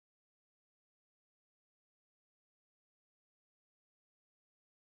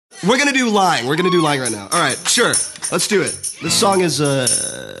We're gonna do Lying. We're gonna do Lying right now. All right, sure. Let's do it. This song is,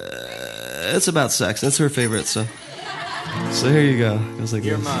 it's about sex. That's her favorite, so here you go. It goes like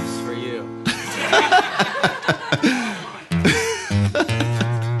Your this. muffs for you.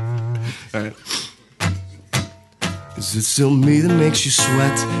 All right. Is it still me that makes you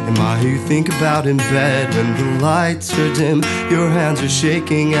sweat? Am I who you think about in bed when the lights are dim? Your hands are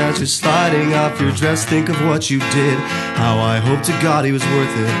shaking as you're sliding off your dress. Think of what you did, how I hope to God he was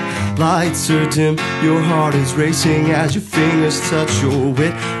worth it. Lights are dim, your heart is racing as your fingers touch your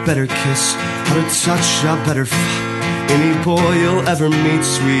wit. Better kiss, how to touch, a better any boy you'll ever meet,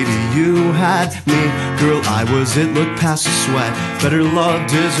 sweetie, you had me. Girl, I was it, look past the sweat. Better love,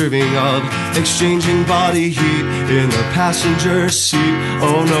 deserving of exchanging body heat in the passenger seat.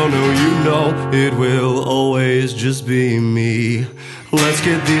 Oh no, no, you know it will always just be me. Let's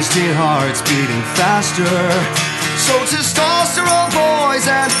get these teen hearts beating faster. So testosterone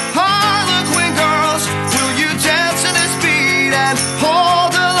boys and Harlequin girls, will you dance to this beat and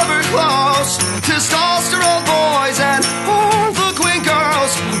hold the lover close? Testosterone boys and Harlequin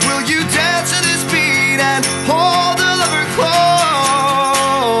girls, will you dance to this beat and hold the lover close?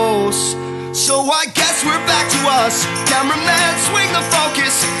 So I guess we're back to us. Cameraman, swing the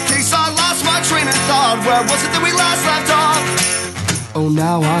focus. Case I lost my train of thought. Where was it that we last left off? Oh,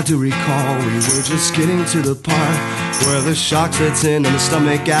 now I do recall, we were just getting to the part where the shock sets in and the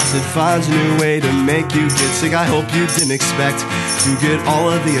stomach acid finds a new way to make you get sick. I hope you didn't expect to get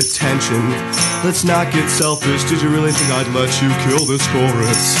all of the attention. Let's not get selfish, did you really think I'd let you kill this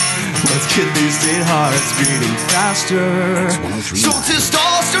chorus? Let's get these teen hearts beating faster. So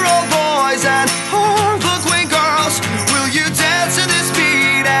testosterone boys and Harlequin girls, will you dance to this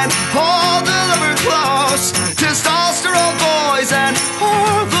beat and hold the lover close? Testosterone boys and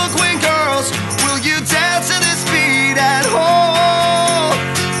Harlequin girls, will you dance to this beat and hold?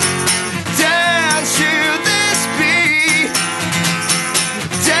 Dance to this beat.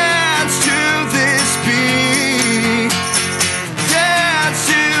 Dance to this beat. Dance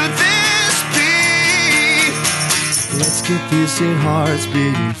to this beat. Let's get these teen hearts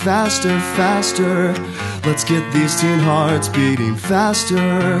beating faster, faster. Let's get these teen hearts beating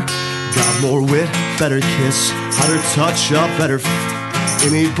faster. Got more wit, better kiss, hotter touch, a better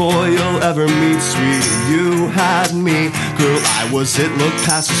any boy you'll ever meet, sweetie, you had me. Girl, I was it, look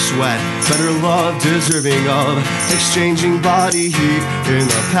past the sweat. Better love, deserving of exchanging body heat in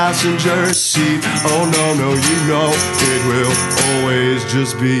the passenger seat. Oh no, no, you know it will always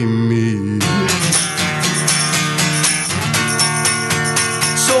just be me.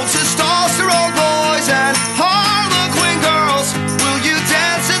 So testosterone boys and Harlequin girls, will you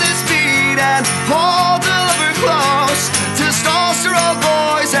dance to this beat and hold the lover close? Testosterone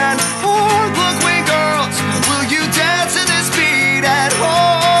boys and Harlequin girls, will you dance to this beat and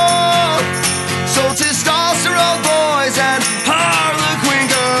hold? So testosterone boys and Harlequin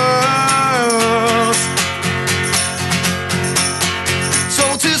girls. So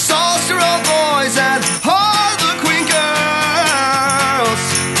testosterone boys and Harlequin girls,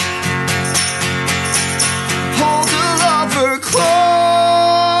 hold the lover close.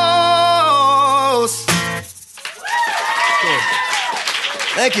 Cool.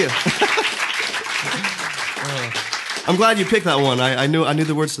 Thank you. I'm glad you picked that one. I knew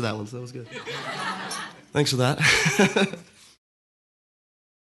the words to that one, so that was good. Thanks for that.